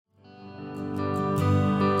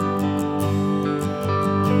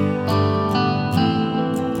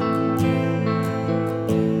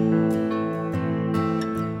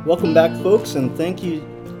Welcome back, folks, and thank you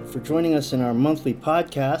for joining us in our monthly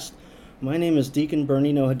podcast. My name is Deacon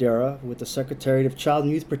Bernie Nohadera with the Secretariat of Child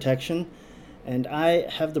and Youth Protection, and I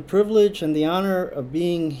have the privilege and the honor of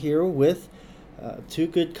being here with two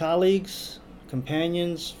good colleagues,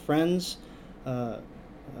 companions, friends,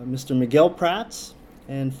 Mr. Miguel Prats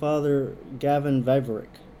and Father Gavin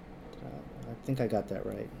Viverick. I think I got that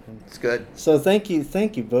right. It's good. So thank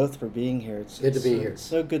you both for being here. It's good to be here. It's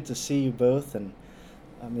so good to see you both. And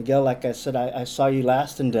Miguel, like I said, I saw you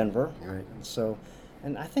last in Denver. Right.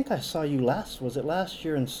 And I think I saw you last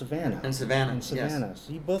year in Savannah? In Savannah, yes.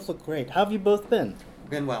 So you both look great. How have you both been?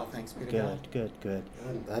 Been well, thanks. Good.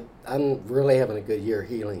 I'm really having a good year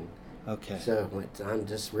healing. Okay. So I'm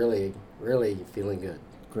just really, really feeling good.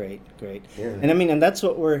 Great. Yeah. And that's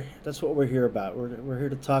what we're here about. We're here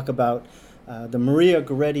to talk about the Maria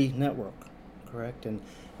Goretti Network, correct? And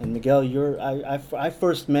Miguel, I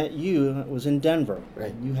first met you, it was in Denver.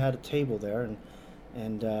 Right. You had a table there,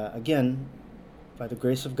 and again, by the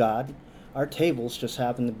grace of God, our tables just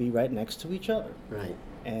happened to be right next to each other. Right.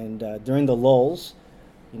 And during the lulls,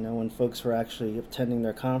 when folks were actually attending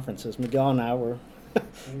their conferences, Miguel and I were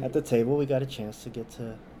at the table. We got a chance to get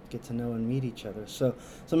to know and meet each other. So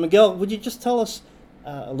Miguel, would you just tell us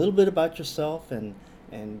a little bit about yourself and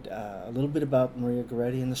a little bit about Maria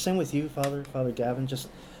Goretti, and the same with you, Father Gavin, just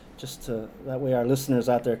to, that way our listeners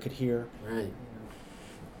out there could hear. Right.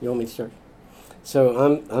 You want me to start?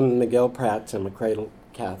 So I'm Miguel Prats. I'm a cradle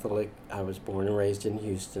Catholic. I was born and raised in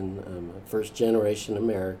Houston. I'm a first-generation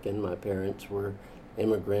American. My parents were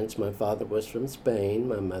immigrants. My father was from Spain.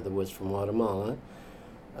 My mother was from Guatemala.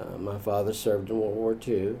 My father served in World War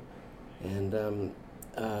II. And,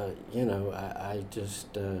 I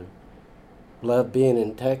just love being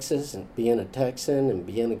in Texas and being a Texan and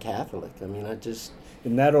being a Catholic. I mean,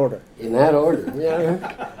 In that order.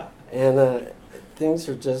 Yeah. And things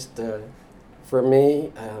are just, for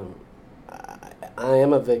me, I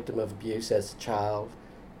am a victim of abuse as a child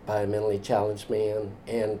by a mentally challenged man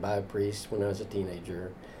and by a priest when I was a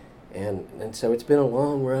teenager. And so it's been a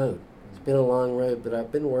long road. But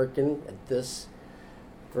I've been working at this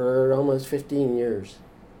for almost 15 years.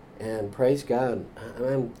 And praise God,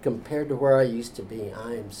 I'm compared to where I used to be,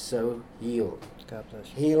 I am so healed. God bless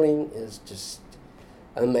you. Healing is just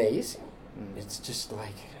amazing. Mm-hmm. It's just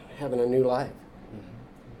like having a new life. Mm-hmm.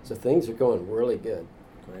 So things are going really good.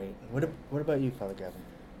 Great. What about you, Father Gavin?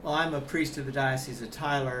 Well, I'm a priest of the Diocese of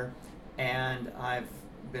Tyler, and I've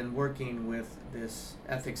been working with this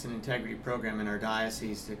ethics and integrity program in our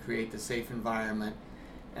diocese to create the safe environment.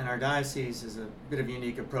 And our diocese is a bit of a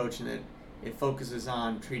unique approach in that it focuses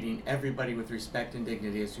on treating everybody with respect and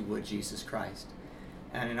dignity as you would Jesus Christ.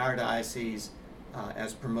 And in our diocese,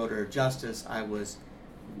 as promoter of justice, I was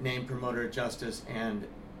named promoter of justice and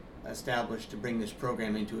established to bring this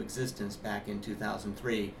program into existence back in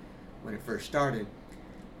 2003 when it first started.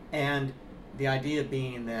 And the idea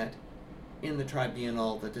being that in the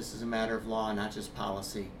tribunal, that this is a matter of law, not just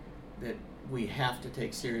policy, that we have to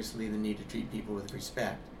take seriously the need to treat people with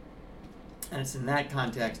respect. And it's in that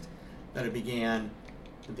context that it began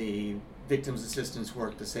the victims assistance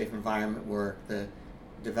work, the safe environment work, the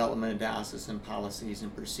development of diocesan policies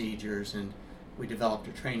and procedures, and we developed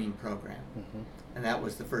a training program. Mm-hmm. And that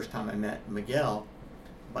was the first time I met Miguel.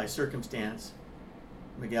 By circumstance,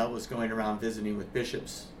 Miguel was going around visiting with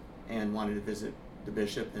bishops and wanted to visit the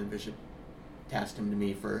bishop, and the bishop tasked him to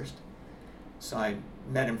me first. So I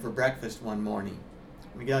met him for breakfast one morning.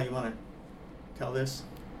 Miguel, you want to tell this?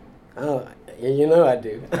 Oh, I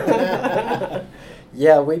do.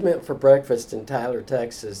 Yeah, we met for breakfast in Tyler,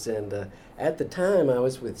 Texas, and at the time I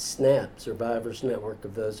was with SNAP, Survivors Network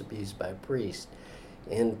of Those Abused by Priests.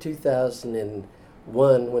 In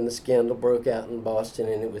 2001, when the scandal broke out in Boston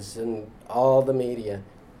and it was in all the media,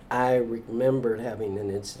 I remembered having an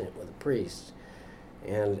incident with a priest.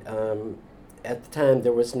 And at the time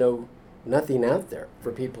there was nothing out there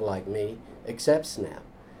for people like me except SNAP.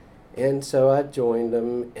 And so I joined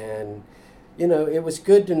them, and, it was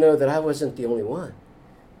good to know that I wasn't the only one.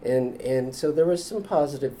 And so there was some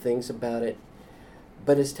positive things about it.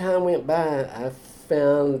 But as time went by, I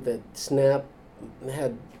found that SNAP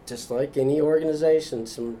had, just like any organization,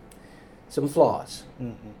 some flaws.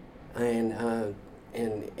 Mm-hmm.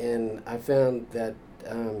 And I found that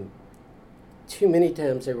too many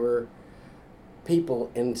times there were people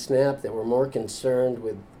in SNAP that were more concerned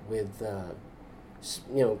with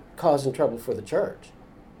causing trouble for the church,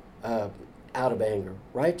 out of anger,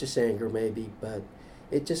 righteous anger maybe, but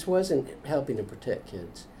it just wasn't helping to protect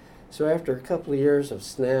kids. So after a couple of years of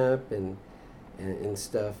SNAP and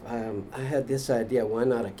stuff, I had this idea: why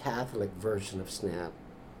not a Catholic version of SNAP,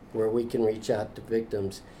 where we can reach out to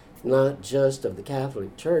victims not just of the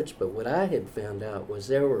Catholic Church, but what I had found out was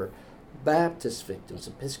there were Baptist victims,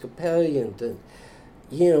 Episcopalian, and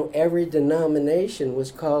every denomination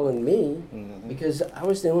was calling me because I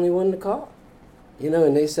was the only one to call.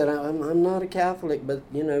 And they said, I'm not a Catholic,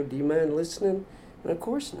 but, do you mind listening? And of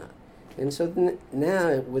course not. And so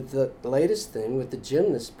now with the latest thing, with the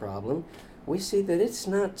gymnast problem, we see that it's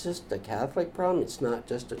not just a Catholic problem, it's not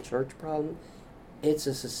just a church problem, it's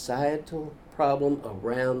a societal problem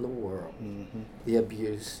around the world, the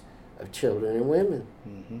abuse of children and women.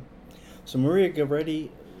 So Maria Goretti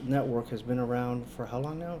Network has been around for how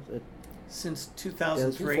long now? Since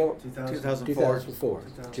 2003? 2004.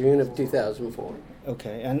 June of 2004.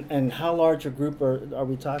 Okay, and how large a group are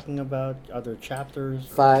we talking about? Are there chapters?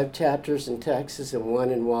 5 chapters in Texas and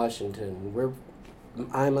 1 in Washington.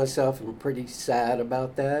 I myself am pretty sad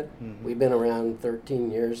about that. We've been around 13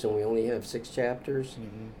 years and we only have 6 chapters.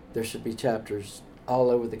 There should be chapters all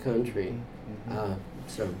over the country.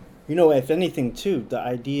 If anything too, the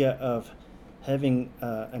idea of having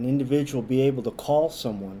an individual be able to call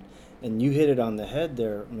someone, and you hit it on the head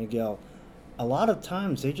there, Miguel, a lot of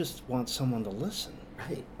times they just want someone to listen.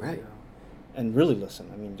 Right. And really listen.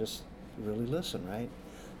 I mean, just really listen, right?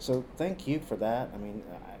 So thank you for that. I mean,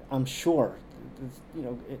 I'm sure,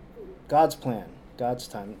 God's plan, God's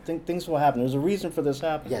time, things will happen. There's a reason for this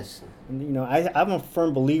happening. Yes. And, I'm a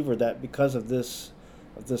firm believer that because of this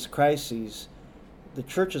crisis, the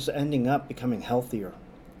church is ending up becoming healthier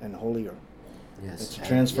and holier. Yes. It's a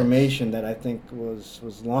transformation that I think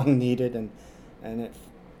was long needed, and it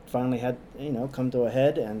finally had come to a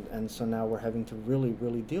head, and so now we're having to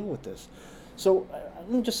really deal with this. So let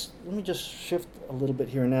me just shift a little bit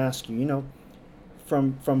here and ask you,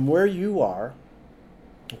 from where you are,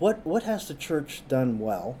 what has the church done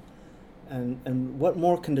well, and what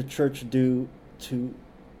more can the church do to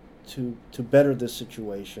better this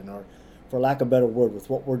situation, or for lack of a better word, with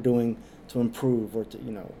what we're doing to improve, or to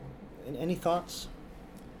any thoughts?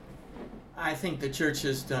 I think the church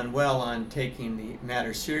has done well on taking the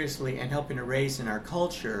matter seriously and helping to raise in our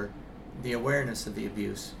culture the awareness of the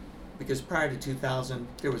abuse. Because prior to 2000,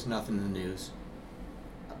 there was nothing in the news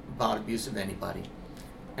about abuse of anybody.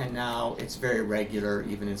 And now it's very regular,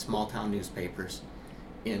 even in small town newspapers,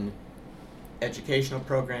 in educational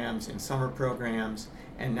programs, in summer programs,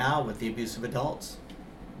 and now with the abuse of adults.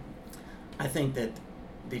 I think that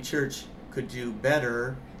the church could do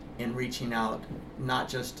better in reaching out not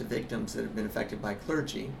just to victims that have been affected by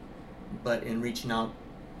clergy, but in reaching out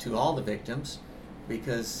to all the victims,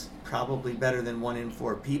 because probably better than 1 in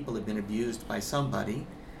 4 people have been abused by somebody,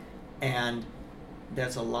 and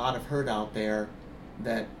there's a lot of hurt out there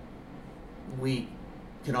that we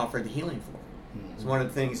can offer the healing for. So one of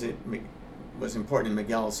the things that was important in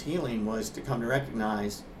Miguel's healing was to come to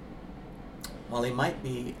recognize, while he might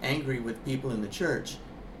be angry with people in the church,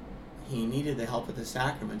 he needed the help of the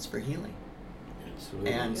sacraments for healing.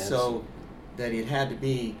 Absolutely. And so that it had to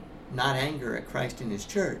be not anger at Christ and his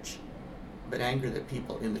church, but anger that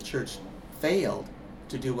people in the church failed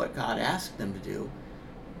to do what God asked them to do.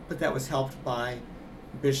 But that was helped by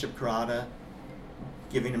Bishop Carrata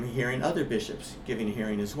giving him a hearing, other bishops giving a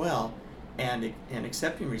hearing as well, and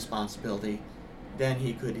accepting responsibility. Then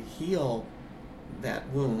he could heal that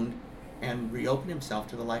wound and reopen himself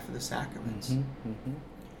to the life of the sacraments.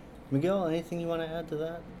 Miguel, anything you want to add to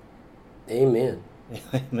that? Amen.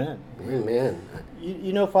 Amen.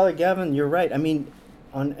 Amen. Father Gavin, you're right. I mean,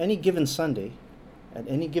 on any given Sunday, at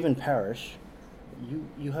any given parish,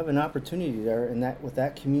 you have an opportunity there with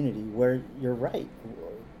that community where you're right.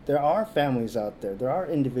 There are families out there, there are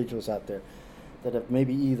individuals out there that have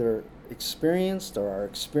maybe either experienced or are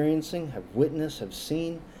experiencing, have witnessed, have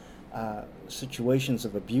seen situations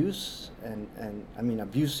of abuse, and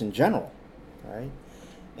abuse in general, right?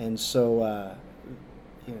 And so,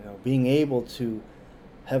 being able to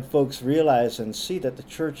have folks realize and see that the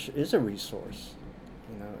church is a resource,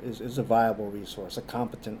 is a viable resource, a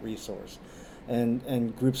competent resource,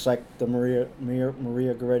 and groups like the Maria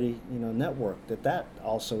Goretti, network, that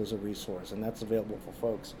also is a resource, and that's available for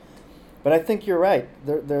folks. But I think you're right.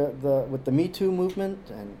 With the Me Too movement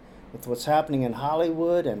and with what's happening in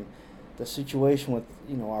Hollywood and the situation with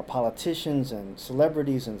our politicians and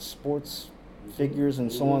celebrities and sports figures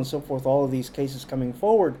and so on and so forth, all of these cases coming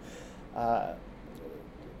forward, I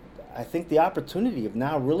think the opportunity of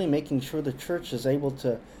now really making sure the church is able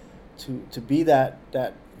to be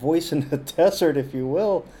that voice in the desert, if you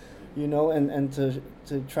will, and to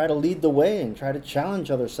try to lead the way and try to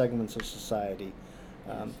challenge other segments of society.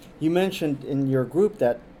 You mentioned in your group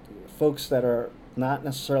that folks that are not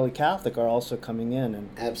necessarily Catholic are also coming in, and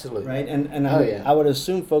absolutely right, and I would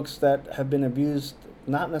assume folks that have been abused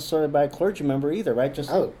not necessarily by a clergy member either, right? Just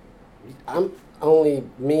Oh, I'm only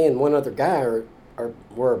me and one other guy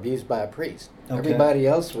were abused by a priest. Okay. Everybody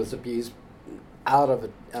else was abused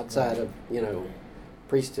outside of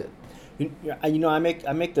priesthood. I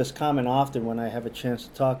make this comment often when I have a chance to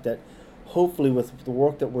talk, that hopefully with the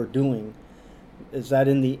work that we're doing, is that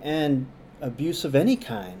in the end, abuse of any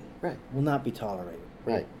kind Right. will not be tolerated.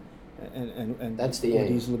 Right. And That's the would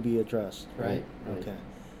aim. easily be addressed. Right. Right. Okay.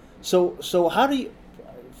 So how do you,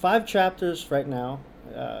 5 chapters right now,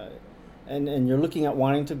 and you're looking at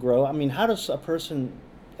wanting to grow. I mean, how does a person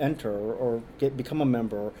enter or become a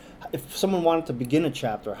member? Or if someone wanted to begin a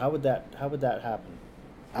chapter, how would that happen?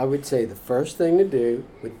 I would say the first thing to do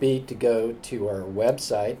would be to go to our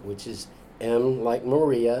website, which is M like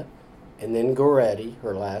Maria, and then Goretti,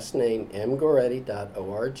 her last name,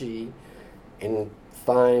 mgoretti.org, and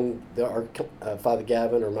find our Father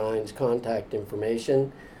Gavin or mine's contact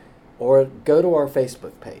information, or go to our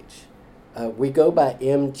Facebook page. We go by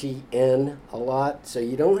MGN a lot, so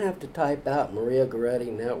you don't have to type out Maria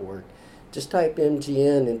Goretti Network. Just type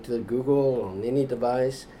MGN into Google on any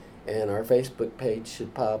device, and our Facebook page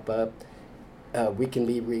should pop up. I can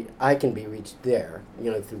be reached there,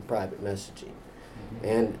 through private messaging.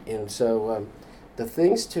 And so the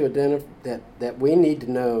things to identify that we need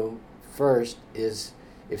to know first is,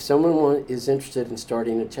 if someone is interested in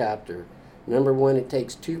starting a chapter, number one, it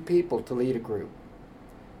takes 2 people to lead a group,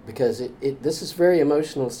 because this is very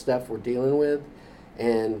emotional stuff we're dealing with,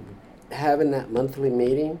 and having that monthly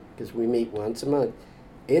meeting, because we meet once a month,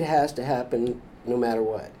 it has to happen no matter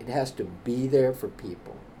what. It has to be there for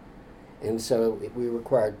people. And so we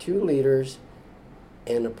require 2 leaders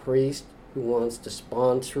and a priest who wants to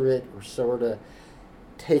sponsor it or sort of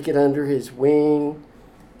take it under his wing.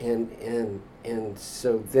 And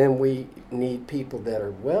so then we need people that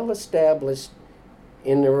are well established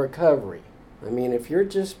in the recovery. I mean, if you're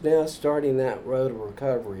just now starting that road of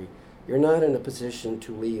recovery, you're not in a position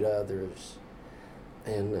to lead others.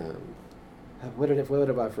 And what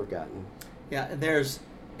have I forgotten? Yeah, there's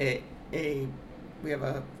we have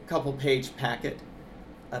a couple page packet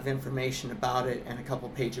of information about it, and a couple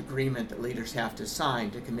page agreement that leaders have to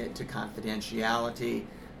sign to commit to confidentiality,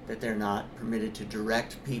 that they're not permitted to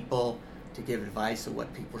direct people, to give advice of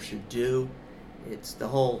what people should do. It's the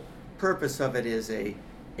whole purpose of it is a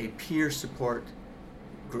peer support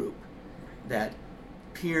group, that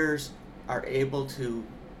peers are able to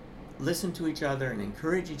listen to each other and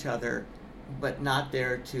encourage each other, but not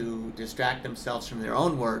there to distract themselves from their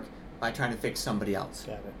own work by trying to fix somebody else.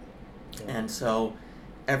 Got it. Yeah. And so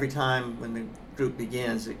every time when the group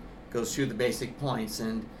begins, it goes through the basic points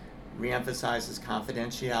and reemphasizes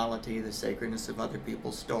confidentiality, the sacredness of other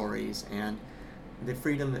people's stories, and the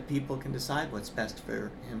freedom that people can decide what's best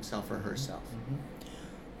for himself or herself. Mm-hmm.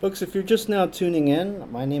 Folks, if you're just now tuning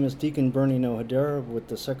in, my name is Deacon Bernie Nohadera with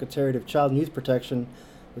the Secretariat of Child and Youth Protection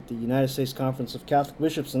with the United States Conference of Catholic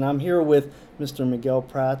Bishops, and I'm here with Mr. Miguel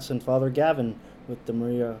Prats and Father Gavin with the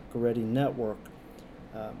Maria Goretti Network.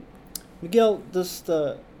 Miguel, does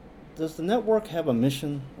the network have a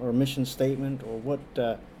mission or a mission statement, or what?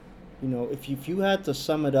 If you had to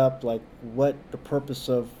sum it up, like what the purpose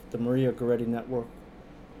of the Maria Goretti Network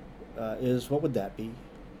is, what would that be?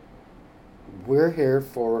 We're here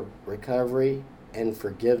for recovery and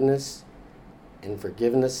forgiveness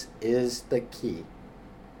is the key.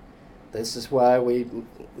 This is why we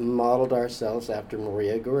modeled ourselves after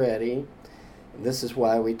Maria Goretti. This is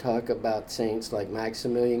why we talk about saints like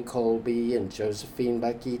Maximilian Kolbe and Josephine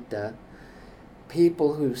Bakhita,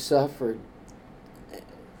 people who suffered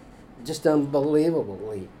just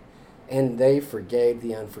unbelievably, and they forgave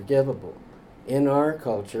the unforgivable. In our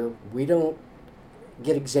culture, we don't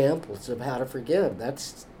get examples of how to forgive.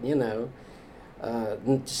 That's,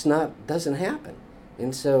 just doesn't happen.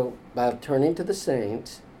 And so by turning to the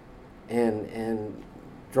saints and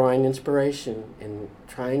drawing inspiration and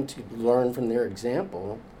trying to learn from their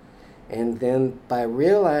example, and then by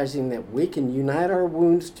realizing that we can unite our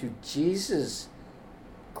wounds to Jesus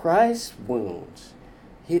Christ's wounds.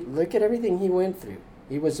 Look at everything he went through.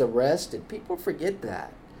 He was arrested. People forget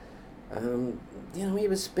that. He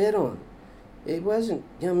was spit on. It wasn't,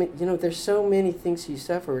 there's so many things he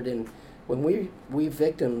suffered, and when we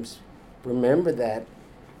victims remember that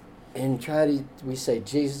and we say,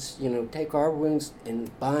 Jesus, take our wounds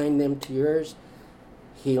and bind them to yours,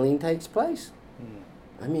 healing takes place.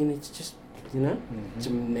 I mean, it's just, it's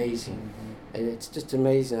amazing. And it's just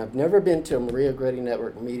amazing. I've never been to a Maria Goretti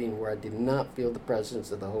Network meeting where I did not feel the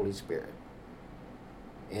presence of the Holy Spirit.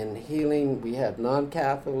 And healing, we have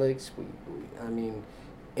non-Catholics,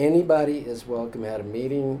 anybody is welcome at a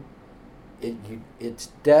meeting, it's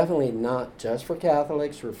definitely not just for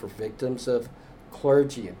Catholics or for victims of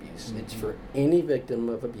clergy abuse. Mm-hmm. It's for any victim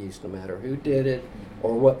of abuse, no matter who did it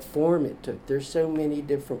or what form it took. There's so many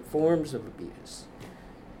different forms of abuse.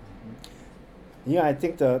 Yeah, I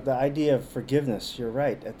think the idea of forgiveness, you're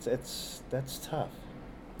right. That's tough.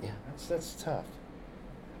 Yeah. That's tough.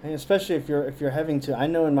 And especially if you're having to, I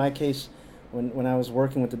know in my case, when I was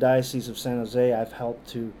working with the Diocese of San Jose, I've helped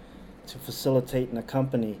to facilitate and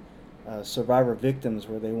accompany survivor victims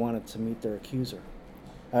where they wanted to meet their accuser.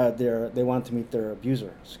 They wanted to meet their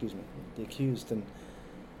abuser, the accused. And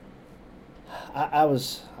I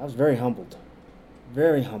was very humbled.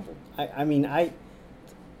 Very humbled.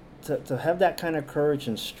 To have that kind of courage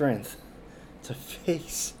and strength to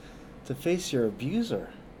face your abuser,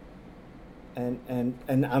 and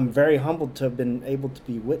I'm very humbled to have been able to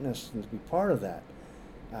be witness and to be part of that.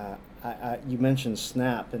 You mentioned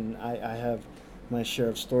SNAP, and I have my share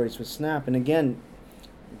of stories with SNAP, and again,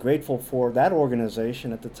 grateful for that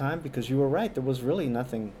organization at the time, because you were right, there was really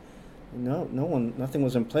nothing, nothing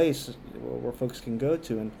was in place where folks can go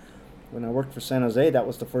to. And when I worked for San Jose, that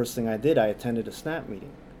was the first thing I did. I attended a SNAP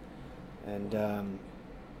meeting. And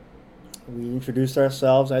we introduced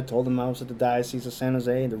ourselves. I told them I was at the Diocese of San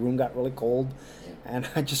Jose, and the room got really cold. And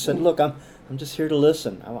I just said, look, I'm just here to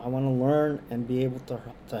listen. I want to learn and be able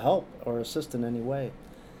to help or assist in any way.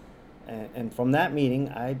 And from that meeting,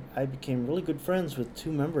 I became really good friends with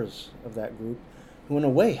two members of that group who, in a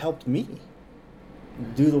way, helped me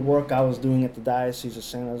do the work I was doing at the Diocese of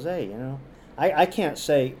San Jose, I can't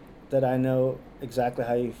say that I know exactly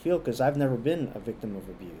how you feel, because I've never been a victim of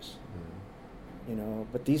abuse.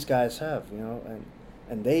 But these guys have,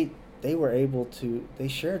 and they were able to, they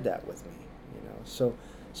shared that with me, so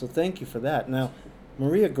thank you for that. Now,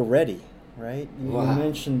 Maria Goretti, right? You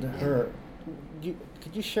mentioned her.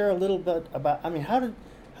 Could you share a little bit about,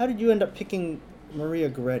 how did you end up picking Maria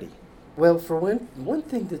Goretti? Well, for one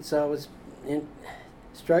thing that's always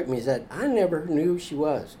struck me is that I never knew who she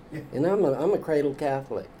was, and I'm a cradle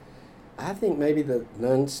Catholic. I think maybe the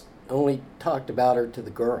nuns only talked about her to the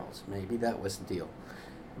girls. Maybe that was the deal.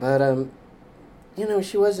 But,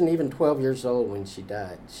 she wasn't even 12 years old when she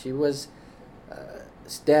died. She was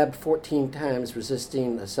stabbed 14 times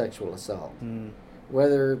resisting a sexual assault. Mm.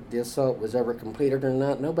 Whether the assault was ever completed or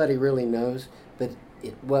not, nobody really knows. But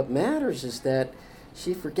what matters is that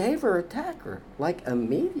she forgave her attacker,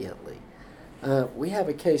 immediately. We have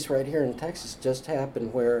a case right here in Texas just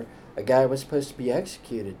happened where a guy was supposed to be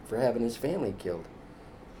executed for having his family killed.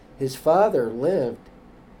 His father lived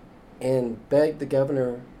and begged the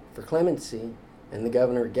governor for clemency, and the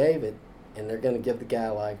governor gave it, and they're going to give the guy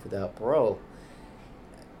life without parole.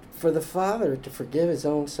 For the father to forgive his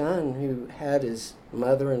own son who had his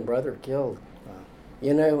mother and brother killed,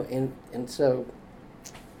 wow. And so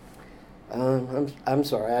I'm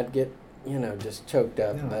sorry, I'd get just choked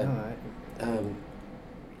up,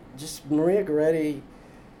 just Maria Goretti,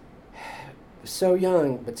 so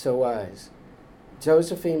young but so wise.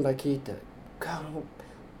 Josephine Bakhita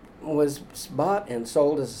was bought and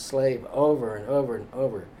sold as a slave over and over and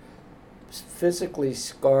over, physically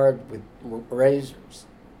scarred with razors.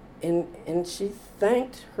 And she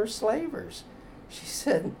thanked her slavers. She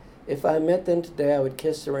said, if I met them today, I would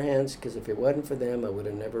kiss their hands, because if it wasn't for them, I would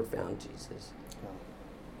have never found Jesus.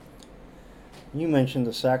 You mentioned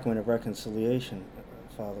the sacrament of reconciliation,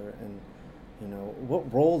 Father, and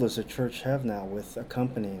what role does the church have now with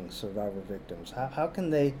accompanying survivor victims? How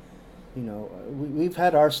can they, we've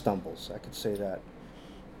had our stumbles, I could say that,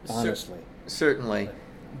 honestly. Certainly,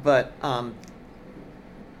 but to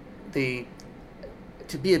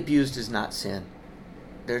be abused is not sin.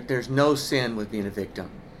 There's no sin with being a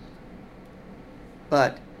victim.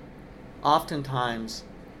 But oftentimes,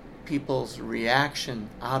 people's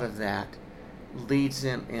reaction out of that leads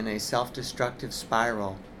them in a self-destructive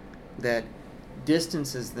spiral that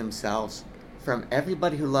distances themselves from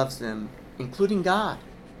everybody who loves them, including God.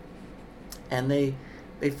 And they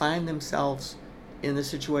find themselves in a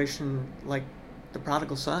situation like the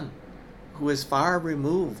prodigal son, who is far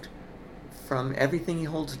removed from everything he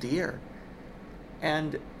holds dear.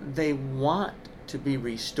 And they want to be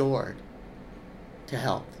restored to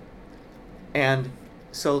health. And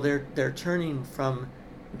so they're turning from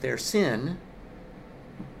their sin,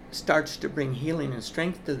 starts to bring healing and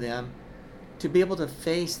strength to them to be able to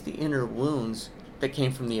face the inner wounds that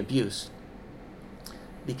came from the abuse.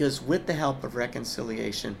 Because with the help of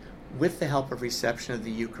reconciliation, with the help of reception of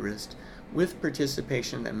the Eucharist, with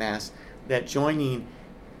participation in the Mass, that joining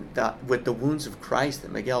with the wounds of Christ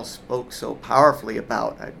that Miguel spoke so powerfully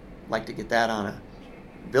about, I'd like to get that on a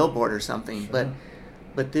billboard or something, sure.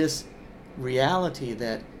 But this reality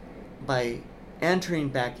that by entering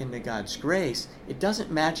back into God's grace, it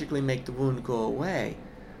doesn't magically make the wound go away,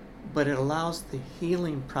 but it allows the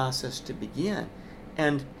healing process to begin.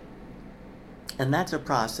 And that's a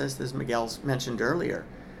process, as Miguel mentioned earlier.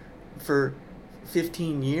 For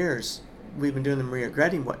 15 years, we've been doing the Maria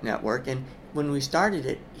Goretti Network, and when we started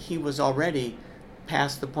it, he was already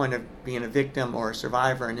past the point of being a victim or a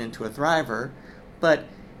survivor and into a thriver, but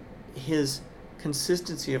his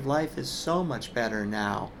consistency of life is so much better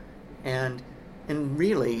now. And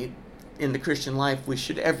really, in the Christian life, we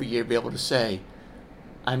should every year be able to say,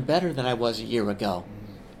 I'm better than I was a year ago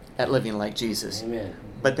at living like Jesus. Amen.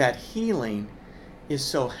 But that healing is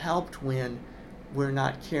so helped when we're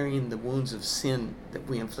not carrying the wounds of sin that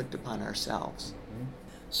we inflict upon ourselves.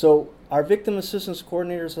 So our victim assistance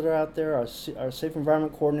coordinators that are out there, our safe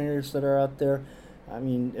environment coordinators that are out there, I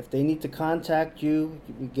mean, if they need to contact you,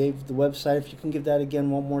 we gave the website. If you can give that again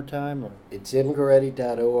one more time. Or It's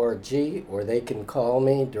mgoretti.org, or they can call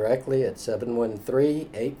me directly at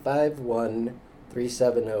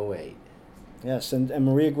 713-851-3708. Yes, and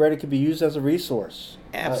Maria Goretti could be used as a resource.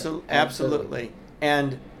 Absolutely.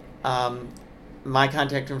 And my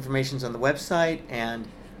contact information is on the website, and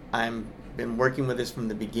I've been working with this from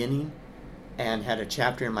the beginning and had a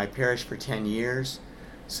chapter in my parish for 10 years.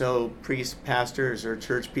 So priests, pastors, or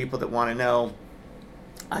church people that want to know,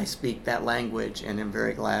 I speak that language, and am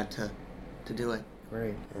very glad to do it.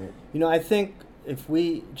 Great. Right. You know, I think if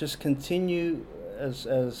we just continue as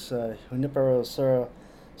Junipero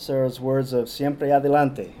Serra's words of siempre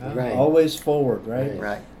adelante, right. Always forward, right?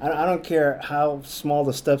 Right. I don't care how small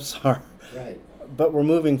the steps are, Right. but we're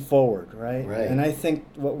moving forward, right? Right. And I think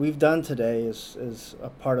what we've done today is a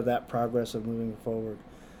part of that progress of moving forward.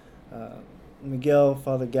 Miguel,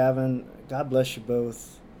 Father Gavin, God bless you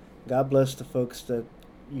both. God bless the folks that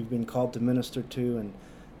you've been called to minister to,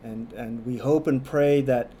 and we hope and pray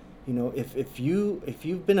that, you know, if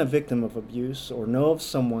you've been a victim of abuse or know of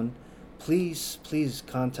someone, please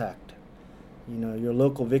contact, you know, your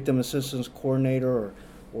local victim assistance coordinator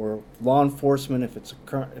or law enforcement if it's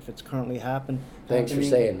currently happened. Thanks for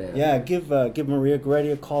saying that. Yeah, give Maria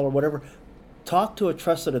Goretti a call or whatever. Talk to a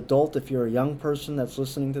trusted adult if you're a young person that's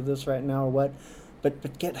listening to this right now or what,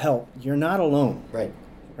 but get help. You're not alone. Right.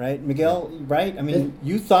 Right, Miguel. Right. I mean,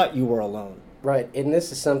 you thought you were alone. Right, and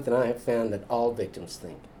this is something I have found that all victims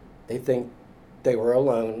think. They think they were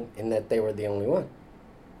alone and that they were the only one.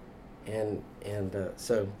 And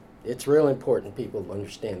so it's real important people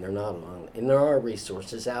understand they're not alone, and there are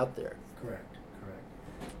resources out there. Correct.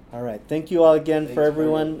 All right. Thank you all again. Thanks, for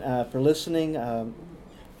everyone for listening.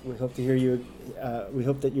 We hope to hear you. We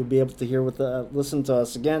hope that you'll be able to listen to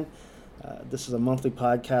us again. This is a monthly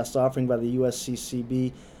podcast offering by the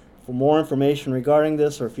USCCB. For more information regarding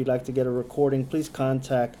this, or if you'd like to get a recording, please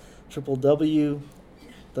contact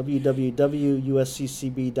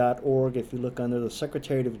www.usccb.org. If you look under the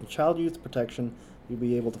Secretariat of Child Youth Protection, you'll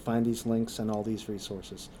be able to find these links and all these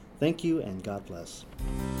resources. Thank you, and God bless.